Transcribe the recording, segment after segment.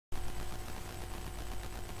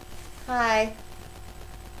Hi.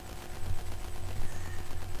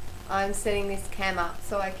 I'm setting this cam up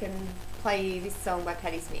so I can play you this song by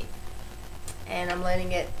Patti Smith. And I'm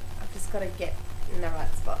learning it. I've just got to get in the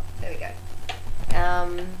right spot. There we go.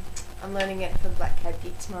 I'm learning it for the Black Cab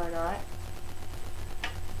gig tomorrow night.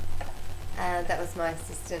 That was my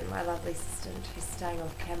assistant, my lovely assistant, who's staying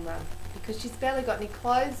off camera because she's barely got any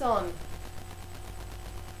clothes on.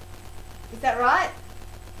 Is that right?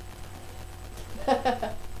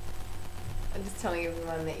 I'm just telling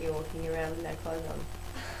everyone that you're walking around with no clothes on.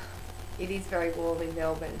 It is very warm in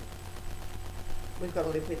Melbourne. We've got to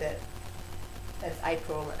live with it. It's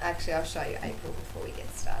April. Actually, I'll show you April before we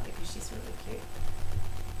get started because she's really cute.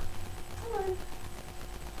 Come on. Don't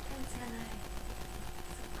say hello.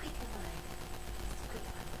 It's a quick hello. It's a quick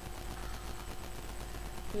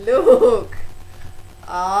one. Look.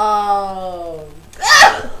 Oh.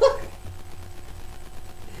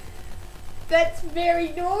 That's very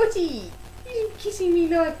naughty. You're kissing me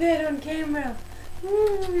like that on camera.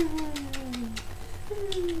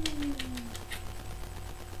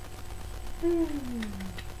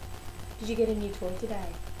 Did you get a new toy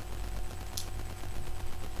today?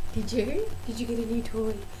 Did you? Did you get a new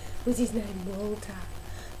toy? Was his name Walter?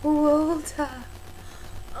 Walter.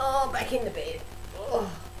 Oh, back in the bed.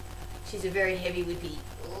 Oh, she's a very heavy whippy.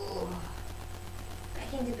 Oh,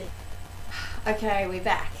 back into bed. Okay, we're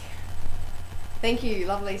back. Thank you,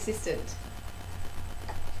 lovely assistant.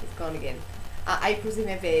 She's gone again. April's in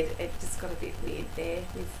her bed. It just got a bit weird there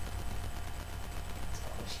with...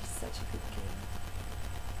 Oh, she's such a good girl.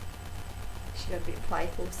 She got a bit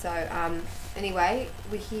playful. So, anyway,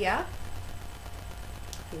 we're here.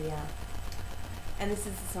 Here we are. And this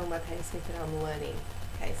is the song by Patti Smith that I'm learning.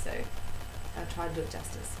 Okay, so I'll try to do it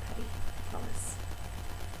justice, Patti. I promise.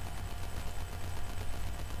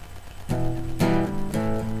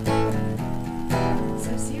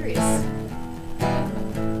 So serious.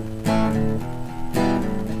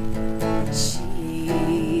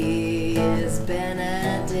 She is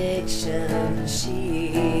benediction.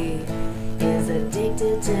 She is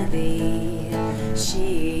addicted to thee.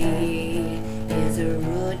 She is a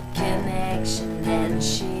root connection, and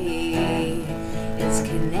she is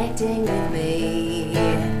connecting with me.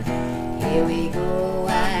 Here we go.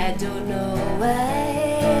 I don't know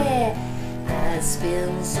why I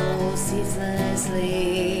spin so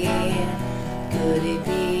ceaselessly. Could it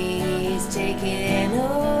be he's taking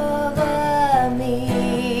over me?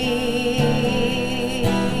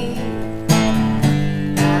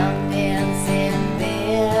 I'm dancing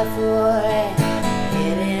barefoot,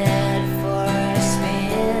 headed for a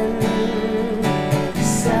spin.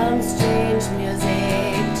 Some strange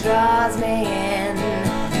music draws me in,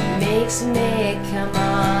 makes me come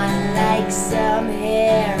on like some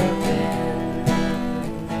heroin.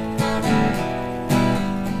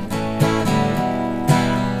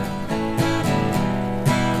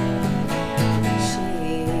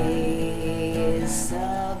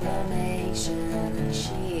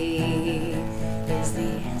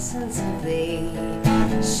 Of thee.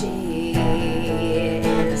 She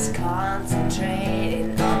is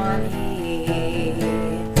concentrating on he,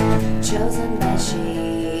 chosen by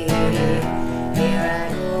she. Here I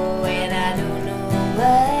go and I don't know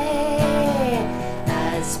why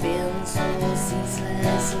I spin so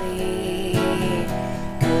ceaselessly.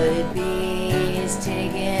 Could it be he's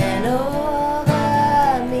taking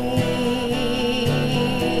over me?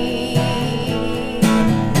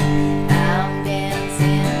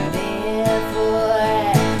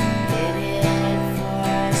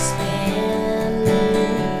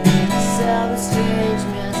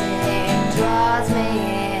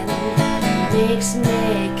 Makes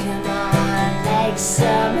me come on like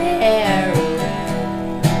some heroin.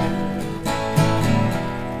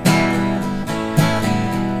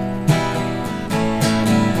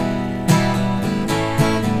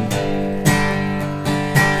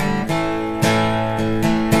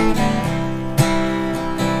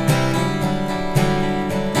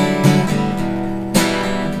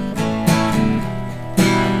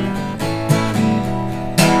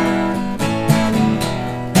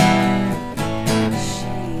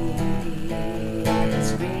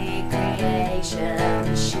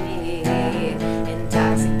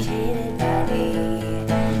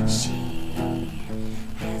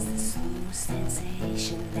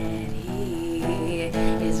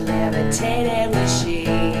 Levitated with she.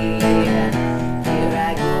 Here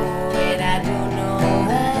I go and I don't know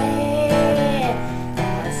why I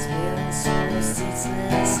spin so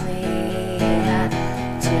ceaselessly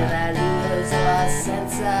till I lose my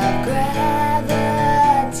sense of gravity.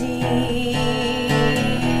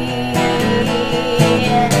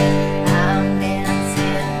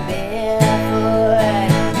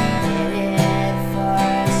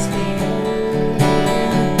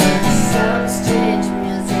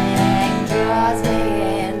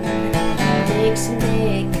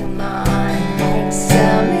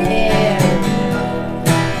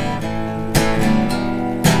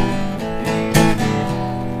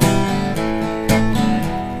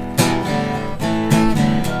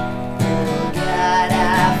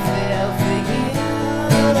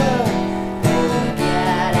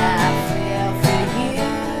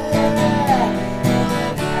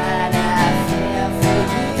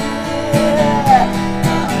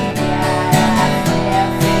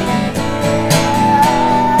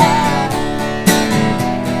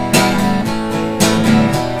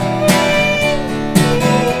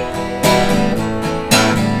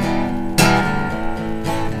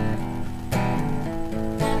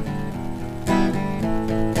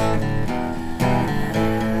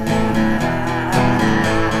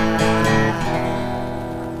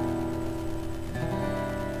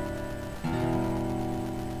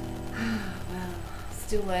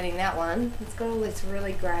 still learning that one. It's got all this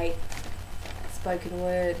really great spoken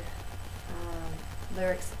word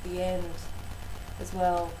lyrics at the end as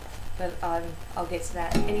well, but I'll get to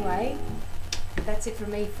that. Anyway, that's it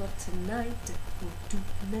from me for tonight.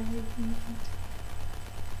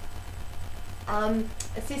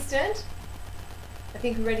 Assistant, I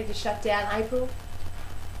think we're ready to shut down April.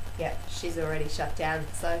 Yep, she's already shut down,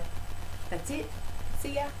 so that's it.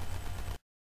 See ya.